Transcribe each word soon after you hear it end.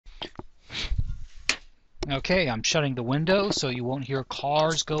Okay, I'm shutting the window so you won't hear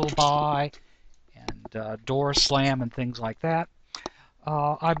cars go by and doors slam and things like that.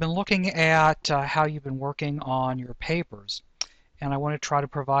 I've been looking at how you've been working on your papers, and I want to try to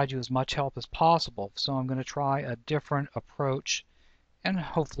provide you as much help as possible. So I'm going to try a different approach, and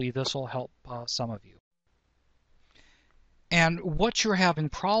hopefully this will help some of you. And what you're having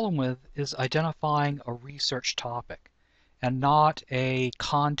problem with is identifying a research topic and not a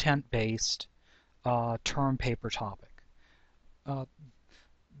content-based term paper topic. Uh,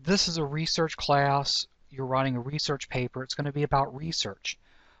 this is a research class. You're writing a research paper. It's going to be about research.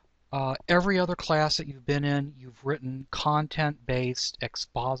 Every other class that you've been in, you've written content-based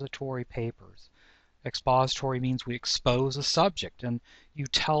expository papers. Expository means we expose a subject and you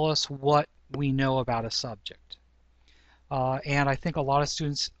tell us what we know about a subject. And I think a lot of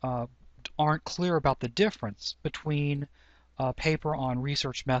students aren't clear about the difference between a paper on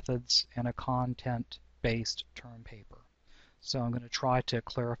research methods and a content-based term paper. So I'm going to try to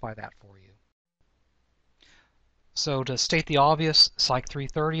clarify that for you. So to state the obvious, Psych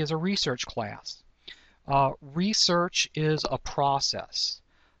 330 is a research class. Research is a process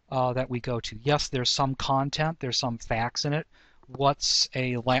that we go to. Yes, there's some content, there's some facts in it. What's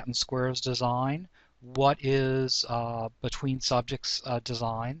a Latin squares design? What is between subjects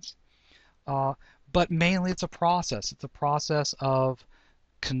designs? But mainly it's a process. It's a process of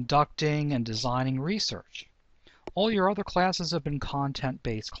conducting and designing research. All your other classes have been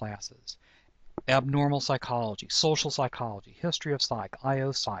content-based classes. Abnormal psychology, social psychology, history of psych,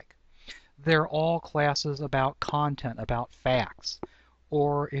 IO psych. They're all classes about content, about facts.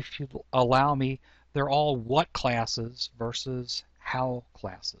 Or if you allow me, they're all what classes versus how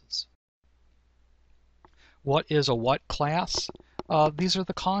classes. What is a what class? These are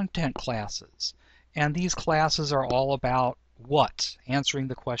the content classes. And these classes are all about what, answering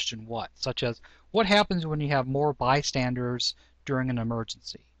the question what, such as what happens when you have more bystanders during an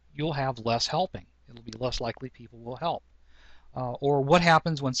emergency? You'll have less helping. It'll be less likely people will help. Or what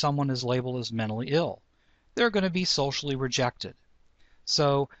happens when someone is labeled as mentally ill? They're going to be socially rejected.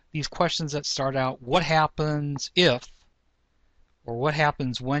 So these questions that start out, what happens if, or what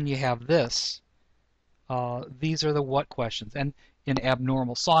happens when you have this, these are the what questions. And in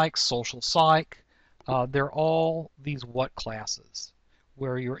abnormal psych, social psych, they're all these what classes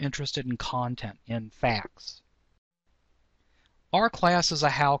where you're interested in content, in facts. Our class is a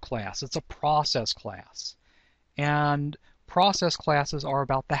how class. It's a process class. And process classes are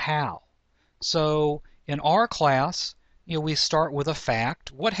about the how. So in our class, we start with a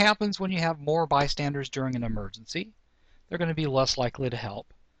fact. What happens when you have more bystanders during an emergency? They're going to be less likely to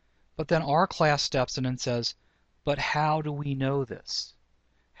help. But then our class steps in and says, but how do we know this?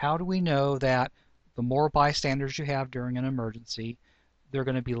 How do we know that the more bystanders you have during an emergency, they're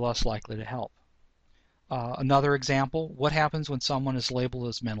going to be less likely to help? Another example, what happens when someone is labeled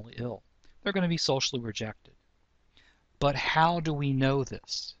as mentally ill? They're going to be socially rejected. But how do we know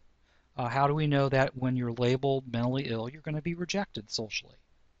this? How do we know that when you're labeled mentally ill, you're going to be rejected socially?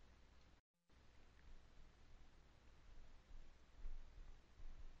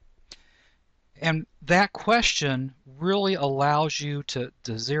 And that question really allows you to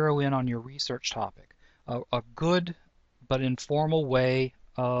zero in on your research topic. A good but informal way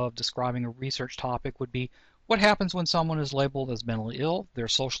of describing a research topic would be, what happens when someone is labeled as mentally ill? They're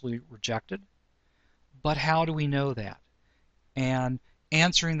socially rejected. But how do we know that? And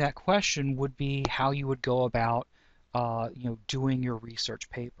answering that question would be how you would go about doing your research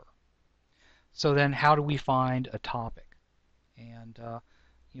paper. So then how do we find a topic? And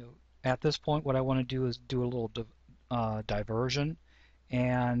at this point what I want to do is do a little diversion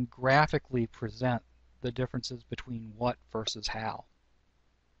and graphically present the differences between what versus how.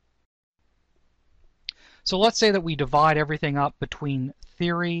 So let's say that we divide everything up between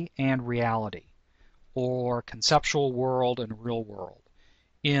theory and reality, or conceptual world and real world.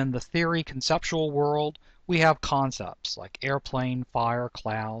 In the theory conceptual world, we have concepts like airplane, fire,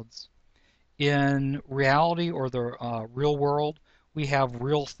 clouds. In reality or the real world, we have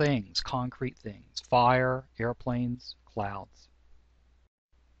real things, concrete things, fire, airplanes, clouds.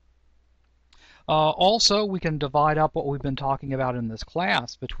 Also, we can divide up what we've been talking about in this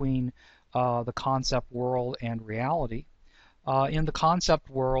class between the concept world and reality. In the concept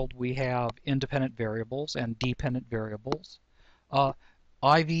world, we have independent variables and dependent variables.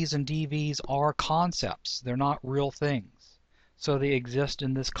 IVs and DVs are concepts. They're not real things. So they exist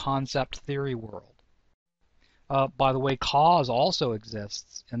in this concept theory world. By the way, cause also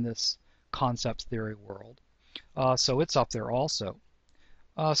exists in this concept theory world. So it's up there also.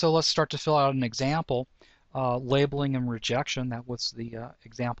 So let's start to fill out an example. Labeling and rejection, that was the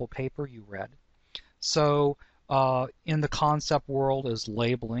example paper you read. So in the concept world is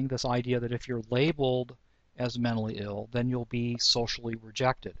labeling, this idea that if you're labeled as mentally ill, then you'll be socially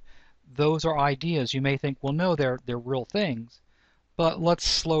rejected. Those are ideas. You may think, well, no, they're real things, but let's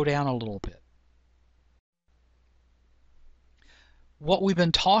slow down a little bit. What we've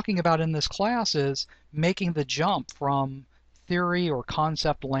been talking about in this class is making the jump from theory or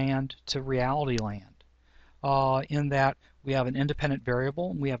concept land to reality land. In that we have an independent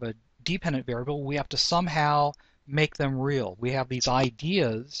variable and we have a dependent variable. We have to somehow make them real. We have these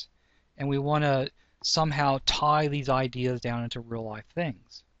ideas and we want to somehow tie these ideas down into real life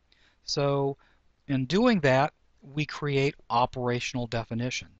things. So in doing that, we create operational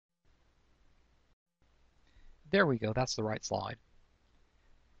definition. There we go, that's the right slide.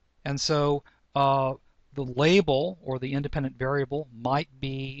 And so the label or the independent variable might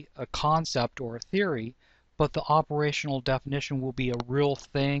be a concept or a theory, but the operational definition will be a real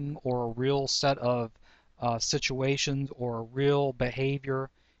thing or a real set of situations or a real behavior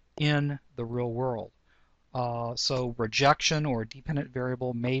in the real world. So rejection or dependent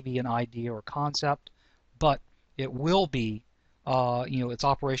variable may be an idea or concept, but it will be, its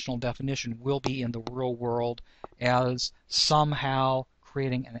operational definition will be in the real world as somehow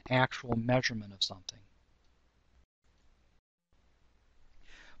creating an actual measurement of something.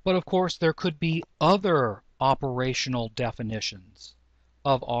 But of course, there could be other operational definitions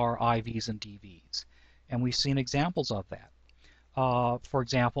of our IVs and DVs, and we've seen examples of that. For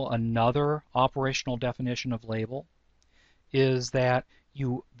example, another operational definition of label is that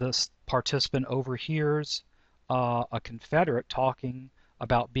the participant overhears a confederate talking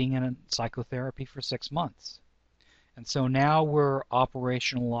about being in psychotherapy for 6 months. And so now we're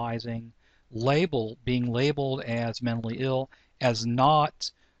operationalizing being labeled as mentally ill as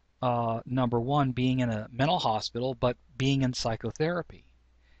not, number one, being in a mental hospital, but being in psychotherapy.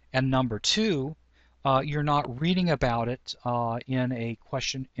 And number two, you're not reading about it in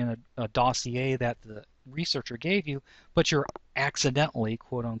a dossier that the researcher gave you, but you're accidentally,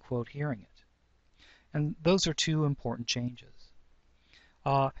 quote unquote, hearing it. And those are two important changes.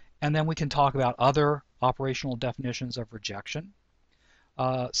 And then we can talk about other operational definitions of rejection,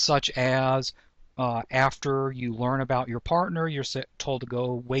 such as after you learn about your partner, you're told to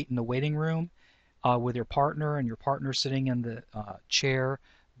go wait in the waiting room with your partner, and your partner sitting in the chair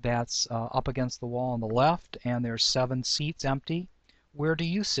that's up against the wall on the left, and there's 7 seats empty. Where do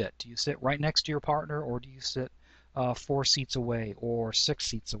you sit? Do you sit right next to your partner, or do you sit 4 seats away or 6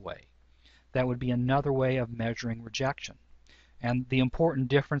 seats away? That would be another way of measuring rejection. And the important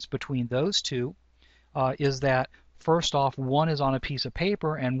difference between those two is that, first off, one is on a piece of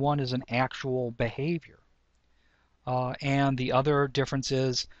paper and one is an actual behavior. And the other difference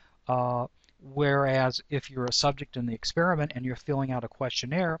is, whereas if you're a subject in the experiment and you're filling out a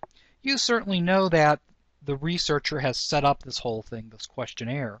questionnaire, you certainly know that the researcher has set up this whole thing, this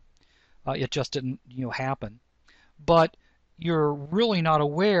questionnaire. It just didn't happen. But you're really not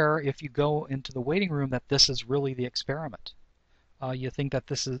aware, if you go into the waiting room, that this is really the experiment. You think that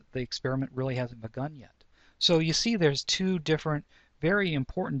the experiment really hasn't begun yet. So you see there's two different, very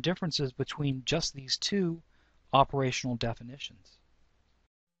important differences between just these two operational definitions.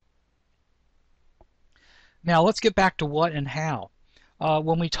 Now let's get back to what and how.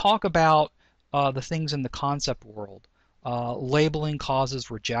 When we talk about the things in the concept world, labeling causes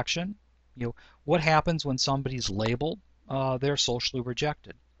rejection. What happens when somebody's labeled? They're socially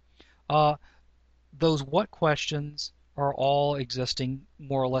rejected. Those what questions are all existing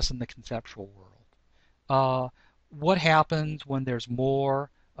more or less in the conceptual world. What happens when there's more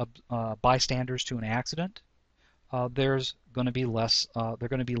bystanders to an accident? There's going to be less. They're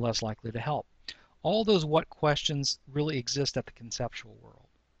going to be less likely to help. All those what questions really exist at the conceptual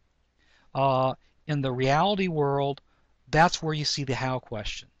world. In the reality world, that's where you see the how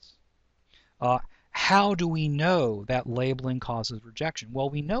questions. How do we know that labeling causes rejection? Well,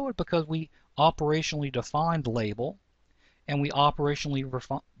 we know it because we operationally defined label, and we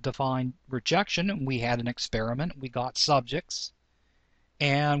operationally defined rejection, and we had an experiment, we got subjects,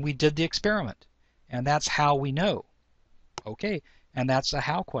 and we did the experiment. And that's how we know. Okay, and that's a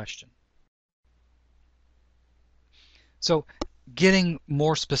how question. So getting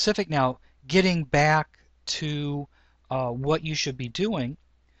more specific now, getting back to what you should be doing,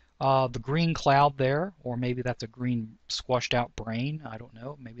 the green cloud there, or maybe that's a green squashed out brain, I don't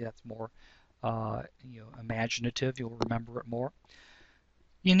know, maybe that's more imaginative, you'll remember it more.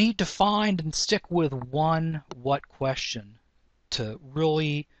 You need to find and stick with one what question to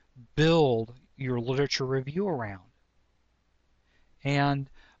really build your literature review around. And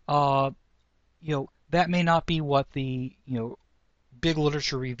that may not be what the big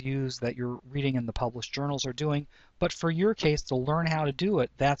literature reviews that you're reading in the published journals are doing, but for your case, to learn how to do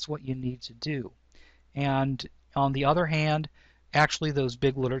it, that's what you need to do. And on the other hand, actually those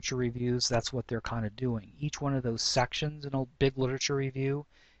big literature reviews, that's what they're kind of doing. Each one of those sections in a big literature review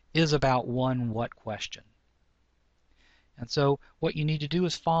is about one what question. And so what you need to do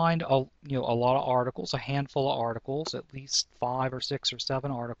is find a lot of articles, a handful of articles, at least 5 or 6 or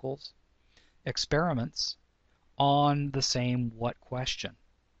 7 articles, experiments on the same what question.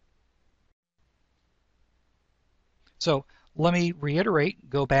 So let me reiterate,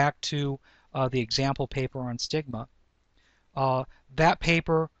 go back to the example paper on stigma. That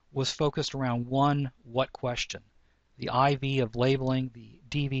paper was focused around one what question, the IV of labeling, the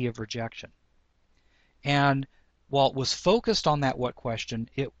DV of rejection. And while it was focused on that what question,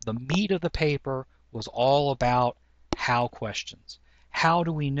 the meat of the paper was all about how questions. How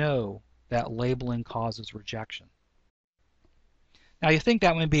do we know that labeling causes rejection? Now you think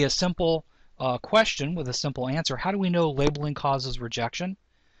that would be a simple question with a simple answer. How do we know labeling causes rejection?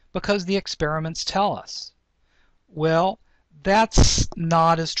 Because the experiments tell us. Well, that's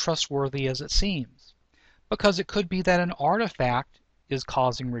not as trustworthy as it seems, because it could be that an artifact is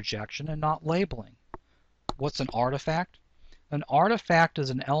causing rejection and not labeling. What's an artifact? An artifact is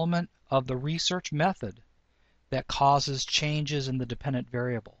an element of the research method that causes changes in the dependent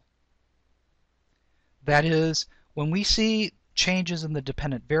variable. That is, when we see changes in the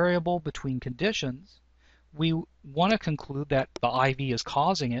dependent variable between conditions, we want to conclude that the IV is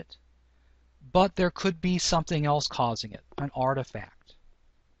causing it, but there could be something else causing it, an artifact.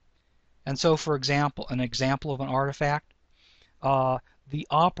 And so, for example, an example of an artifact, the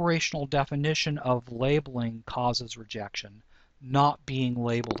operational definition of labeling causes rejection, not being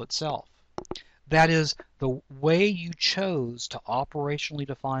labeled itself. That is, the way you chose to operationally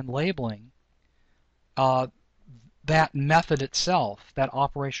define labeling, that method itself, that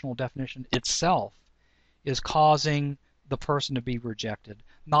operational definition itself, is causing the person to be rejected,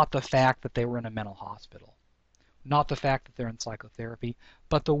 not the fact that they were in a mental hospital, not the fact that they're in psychotherapy,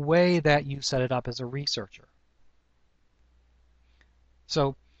 but the way that you set it up as a researcher.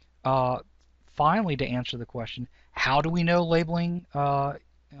 So finally, to answer the question, how do we know labeling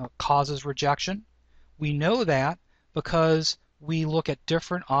causes rejection? We know that because we look at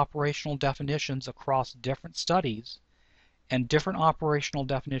different operational definitions across different studies, and different operational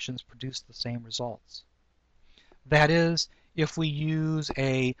definitions produce the same results. That is, if we use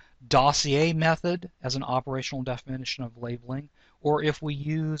a dossier method as an operational definition of labeling, or if we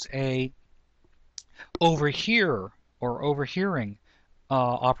use a overhear or overhearing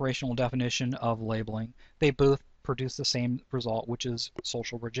operational definition of labeling, they both produce the same result, which is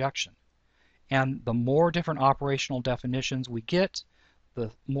social rejection. And the more different operational definitions we get, the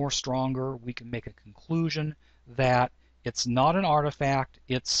more stronger we can make a conclusion that it's not an artifact,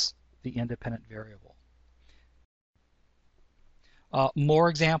 it's the independent variable. More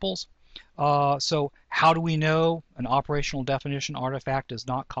examples. So how do we know an operational definition artifact is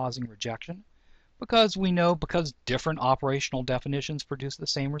not causing rejection? Because we know because different operational definitions produce the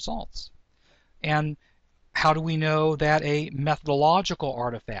same results. And how do we know that a methodological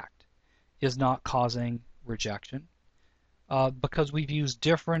artifact is not causing rejection? Because we've used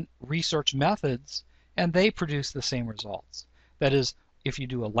different research methods and they produce the same results. That is, if you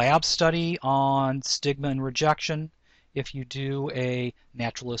do a lab study on stigma and rejection, if you do a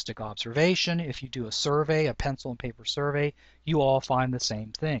naturalistic observation, if you do a survey, a pencil and paper survey, you all find the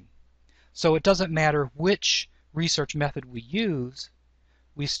same thing. So it doesn't matter which research method we use,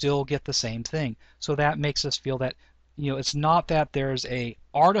 we still get the same thing. So that makes us feel that it's not that there's a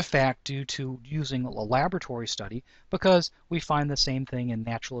artifact due to using a laboratory study, because we find the same thing in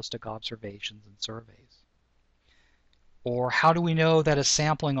naturalistic observations and surveys. Or how do we know that a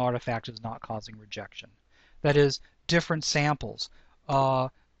sampling artifact is not causing rejection? That is, different samples.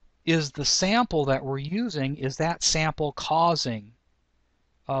 Is the sample that we're using, is that sample causing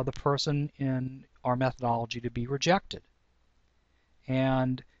the person in our methodology to be rejected?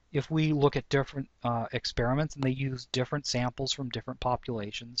 And if we look at different experiments and they use different samples from different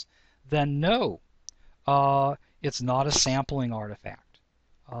populations, then no, it's not a sampling artifact.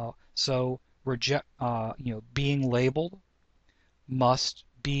 So being labeled must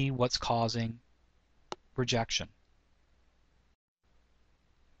be what's causing rejection.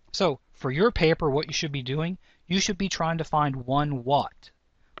 So for your paper, what you should be doing, you should be trying to find one what,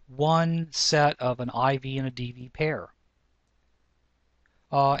 one set of an IV and a DV pair.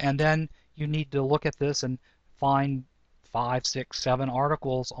 And then you need to look at this and find 5, 6, 7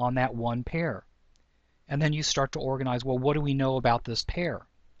 articles on that one pair. And then you start to organize, well, what do we know about this pair?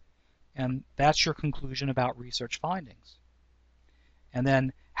 And that's your conclusion about research findings. And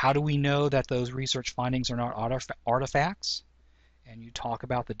then how do we know that those research findings are not artifacts? And you talk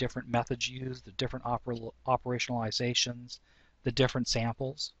about the different methods used, the different operationalizations, the different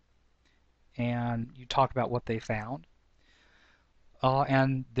samples, and you talk about what they found.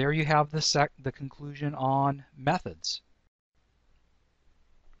 And there you have the conclusion on methods.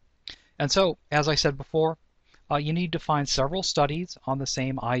 And so, as I said before, you need to find several studies on the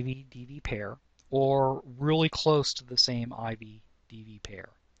same IV-DV pair, or really close to the same IV-DV pair.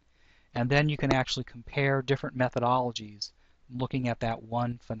 And then you can actually compare different methodologies looking at that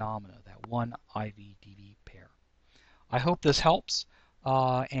one phenomena, that one IV-DV pair. I hope this helps,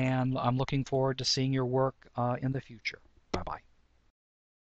 and I'm looking forward to seeing your work in the future. Bye-bye.